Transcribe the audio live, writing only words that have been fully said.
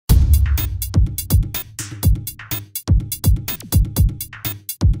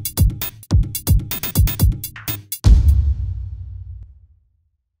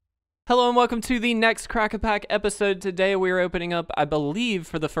Hello and welcome to the next Crack-A-Pack episode. Today we are opening up, I believe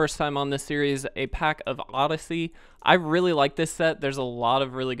for the first time on this series, a pack of Odyssey. I really like this set. There's a lot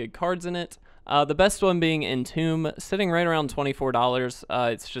of really good cards in it. The best one being Entomb, sitting right around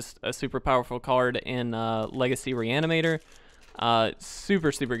 $24. It's just a super powerful card in Legacy Reanimator.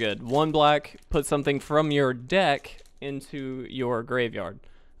 Super good. 1 black, put something from your deck into your graveyard.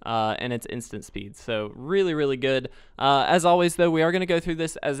 And it's instant speed, so really good. As always, though, we are going to go through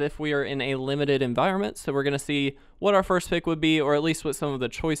this as if we are in a limited environment, so we're going to see what our first pick would be, or at least what some of the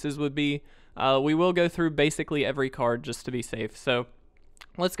choices would be. We will go through basically every card just to be safe, so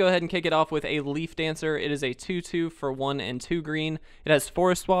let's go ahead and kick it off with a Leaf Dancer. It is a 2/2 for 1 and 2 green. It has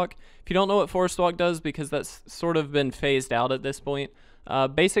Forest Walk. If you don't know what Forest Walk does, because that's sort of been phased out at this point,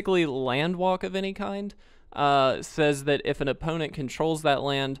 basically land walk of any kind. Says that if an opponent controls that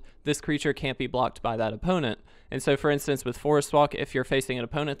land, this creature can't be blocked by that opponent. And so, for instance, with Forest Walk, if you're facing an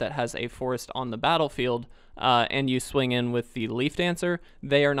opponent that has a forest on the battlefield and you swing in with the Leaf Dancer,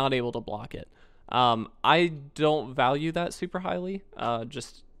 they are not able to block it. I don't value that super highly,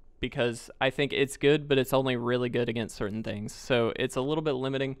 just because I think it's good, but it's only really good against certain things. So it's a little bit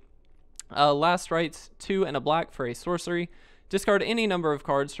limiting. Last Rites, 2 and a black for a sorcery. Discard any number of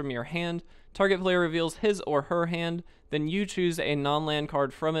cards from your hand. Target player reveals his or her hand, then you choose a non-land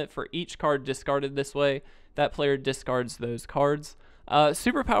card from it. For each card discarded this way, that player discards those cards.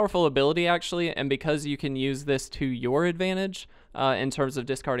 Super powerful ability, actually, and because you can use this to your advantage in terms of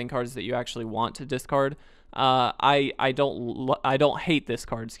discarding cards that you actually want to discard, I don't hate this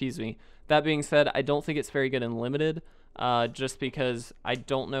card, excuse me. That being said, I don't think it's very good in Limited, just because I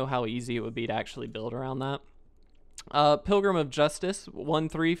don't know how easy it would be to actually build around that. Pilgrim of Justice,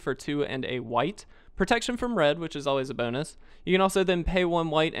 1/3 for 2 and a white. Protection from red, which is always a bonus. You can also then pay 1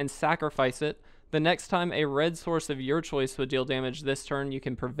 white and sacrifice it. The next time a red source of your choice would deal damage this turn, you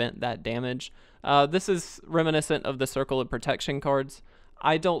can prevent that damage. This is reminiscent of the Circle of Protection cards.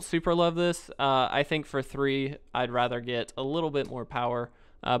 I don't super love this. I think for 3, I'd rather get a little bit more power,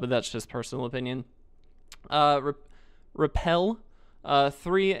 but that's just personal opinion. Repel,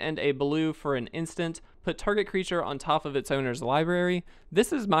 3 and a blue for an instant. Put target creature on top of its owner's library.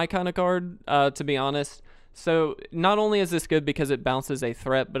 This is my kind of card, to be honest. So not only is this good because it bounces a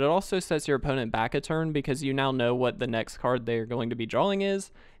threat, but it also sets your opponent back a turn because you now know what the next card they're going to be drawing is.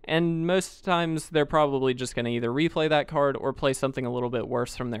 And most times they're probably just going to either replay that card or play something a little bit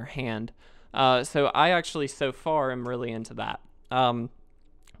worse from their hand. So I actually so far am really into that.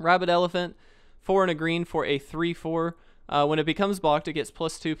 Rabbit Elephant, 4 and a green for a 3/4. When it becomes blocked, it gets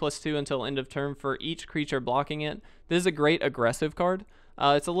 +2/+2 until end of turn for each creature blocking it. This is a great aggressive card.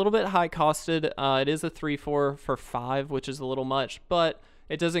 It's a little bit high costed. It is a 3/4 for 5, which is a little much, but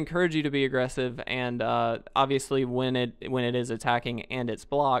it does encourage you to be aggressive. And obviously, when it is attacking and it's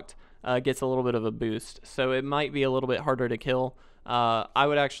blocked, it gets a little bit of a boost. So it might be a little bit harder to kill. I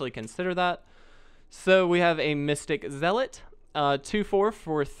would actually consider that. So we have a Mystic Zealot. 2/4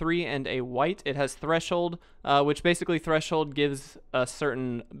 for 3 and a white. It has Threshold, which basically Threshold gives a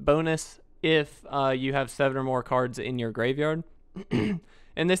certain bonus if you have 7 or more cards in your graveyard.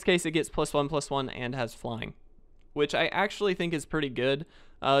 In this case, it gets +1/+1 and has flying, which I actually think is pretty good.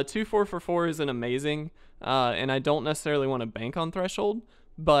 2/4 for 4 isn't amazing, and I don't necessarily want to bank on Threshold,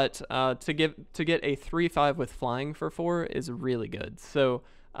 but to get a 3/5 with flying for 4 is really good. So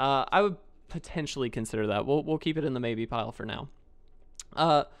I would potentially consider that. We'll keep it in the maybe pile for now.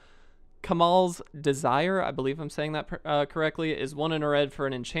 Kamal's Desire, I believe I'm saying that correctly, is 1 and a red for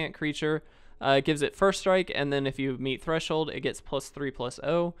an enchant creature. It gives it first strike, and then if you meet Threshold, it gets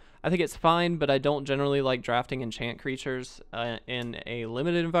 +3/+0. I think it's fine, but I don't generally like drafting enchant creatures in a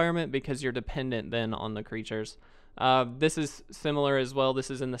limited environment because you're dependent then on the creatures. This is similar as well. This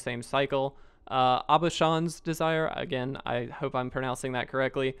is in the same cycle. Abashan's Desire, again, I hope I'm pronouncing that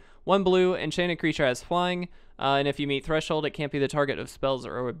correctly. 1 blue, enchanted creature has flying, and if you meet Threshold, it can't be the target of spells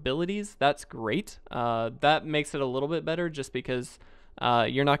or abilities. That's great. That makes it a little bit better just because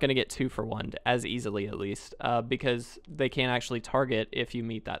you're not going to get 2 for 1 as easily, at least, because they can't actually target if you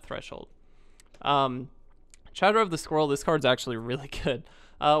meet that Threshold. Shadow of the Squirrel, this card's actually really good.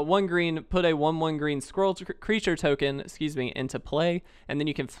 1 green, put a 1/1 green squirrel creature token, into play, and then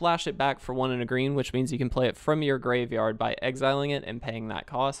you can flash it back for 1 and a green, which means you can play it from your graveyard by exiling it and paying that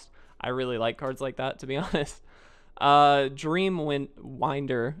cost. I really like cards like that, to be honest. Dreamwinder,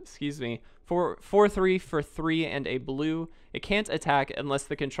 4/3 for 3 and a blue. It can't attack unless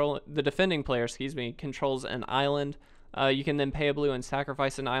the defending player, controls an island. You can then pay a blue and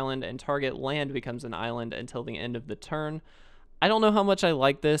sacrifice an island, and target land becomes an island until the end of the turn. I don't know how much I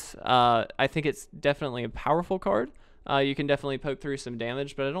like this. I think it's definitely a powerful card. You can definitely poke through some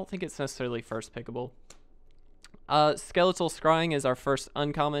damage, but I don't think it's necessarily first pickable. Skeletal Scrying is our first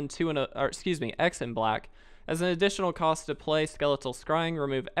uncommon, X in black. As an additional cost to play Skeletal Scrying,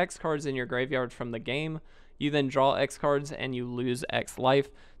 remove X cards in your graveyard from the game. You then draw X cards and you lose X life.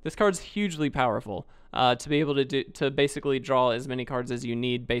 This card's hugely powerful. To be able to basically draw as many cards as you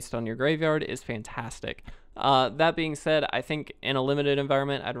need based on your graveyard is fantastic. That being said, I think in a limited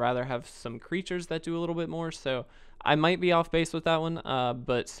environment, I'd rather have some creatures that do a little bit more, so I might be off base with that one,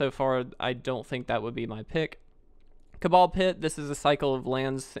 but so far I don't think that would be my pick. Cabal Pit, this is a cycle of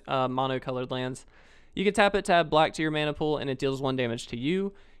lands, mono-colored lands. You can tap it to add black to your mana pool, and it deals 1 damage to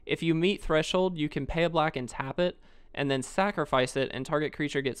you. If you meet threshold, you can pay a black and tap it, and then sacrifice it, and target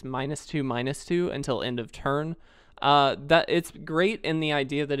creature gets -2/-2 until end of turn. That it's great in the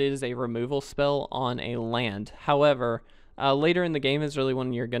idea that it is a removal spell on a land. However, later in the game is really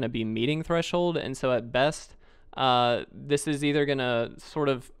when you're going to be meeting threshold, and so at best, this is either going to sort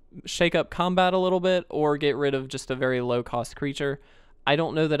of shake up combat a little bit or get rid of just a very low cost creature. I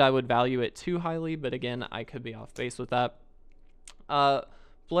don't know that I would value it too highly, but again, I could be off base with that.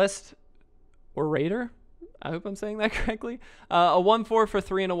 Blessed Orator, I hope I'm saying that correctly. A 1/4 for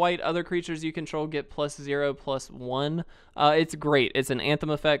 3 and a white. Other creatures you control get +0/+1. It's great. It's an Anthem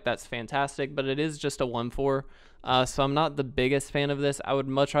effect. That's fantastic, but it is just a 1/4. So I'm not the biggest fan of this. I would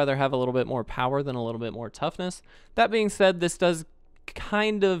much rather have a little bit more power than a little bit more toughness. That being said, this does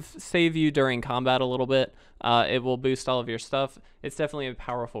kind of save you during combat a little bit. It will boost all of your stuff. It's definitely a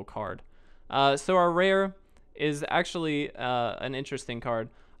powerful card. So our rare is actually an interesting card.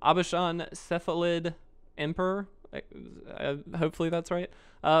 Abashan Cephalid Emperor. Hopefully that's right.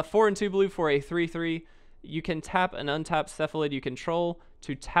 4 and 2 blue for a 3/3. You can tap an untapped Cephalid you control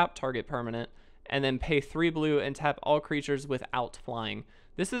to tap target permanent, and then pay 3 blue and tap all creatures without flying.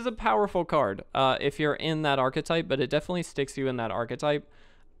 This is a powerful card if you're in that archetype, but it definitely sticks you in that archetype.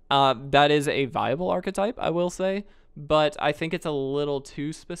 That is a viable archetype, I will say, but I think it's a little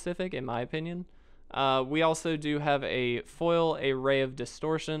too specific in my opinion. We also do have a foil, a Ray of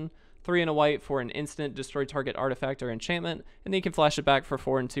Distortion, 3 and a white for an instant, destroy target artifact or enchantment, and then you can flash it back for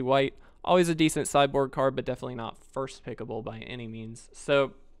 4 and 2 white. Always a decent sideboard card, but definitely not first pickable by any means.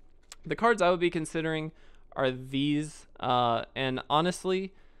 So the cards I would be considering are these, and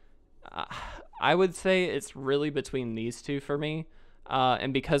honestly, I would say it's really between these two for me,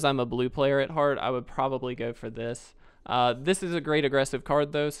 and because I'm a blue player at heart, I would probably go for this. This is a great aggressive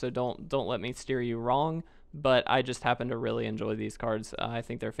card though, so don't let me steer you wrong, but I just happen to really enjoy these cards. I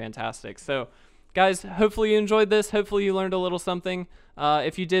think they're fantastic. So guys, hopefully you enjoyed this. Hopefully you learned a little something.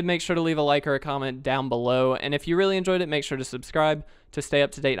 If you did, make sure to leave a like or a comment down below, and if you really enjoyed it, make sure to subscribe to stay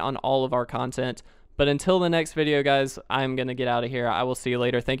up to date on all of our content. But until the next video, guys, I'm going to get out of here. I will see you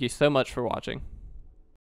later. Thank you so much for watching.